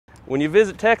When you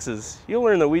visit Texas, you'll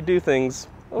learn that we do things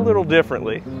a little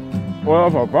differently. We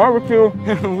love our barbecue.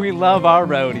 We love our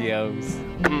rodeos.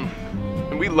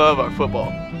 And we love our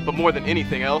football. But more than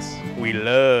anything else, We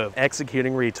love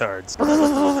executing retards.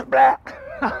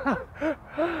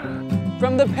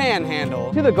 From the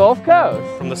Panhandle To the Gulf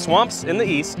Coast. From the swamps in the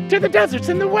east To the deserts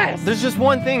in the west. There's just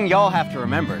one thing y'all have to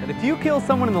remember. That if you kill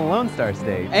someone in the Lone Star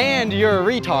State, and you're a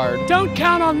retard. Don't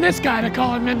count on this guy to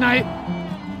call at midnight.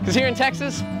 Because here in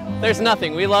Texas, there's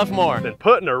nothing we love more. than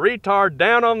putting a retard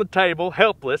down on the table,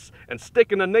 helpless, and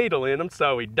sticking a needle in him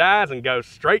so he dies and goes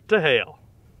straight to hell.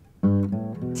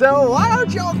 So why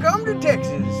don't y'all come to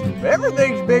Texas?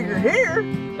 Everything's bigger here.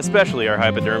 Especially our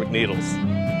hypodermic needles.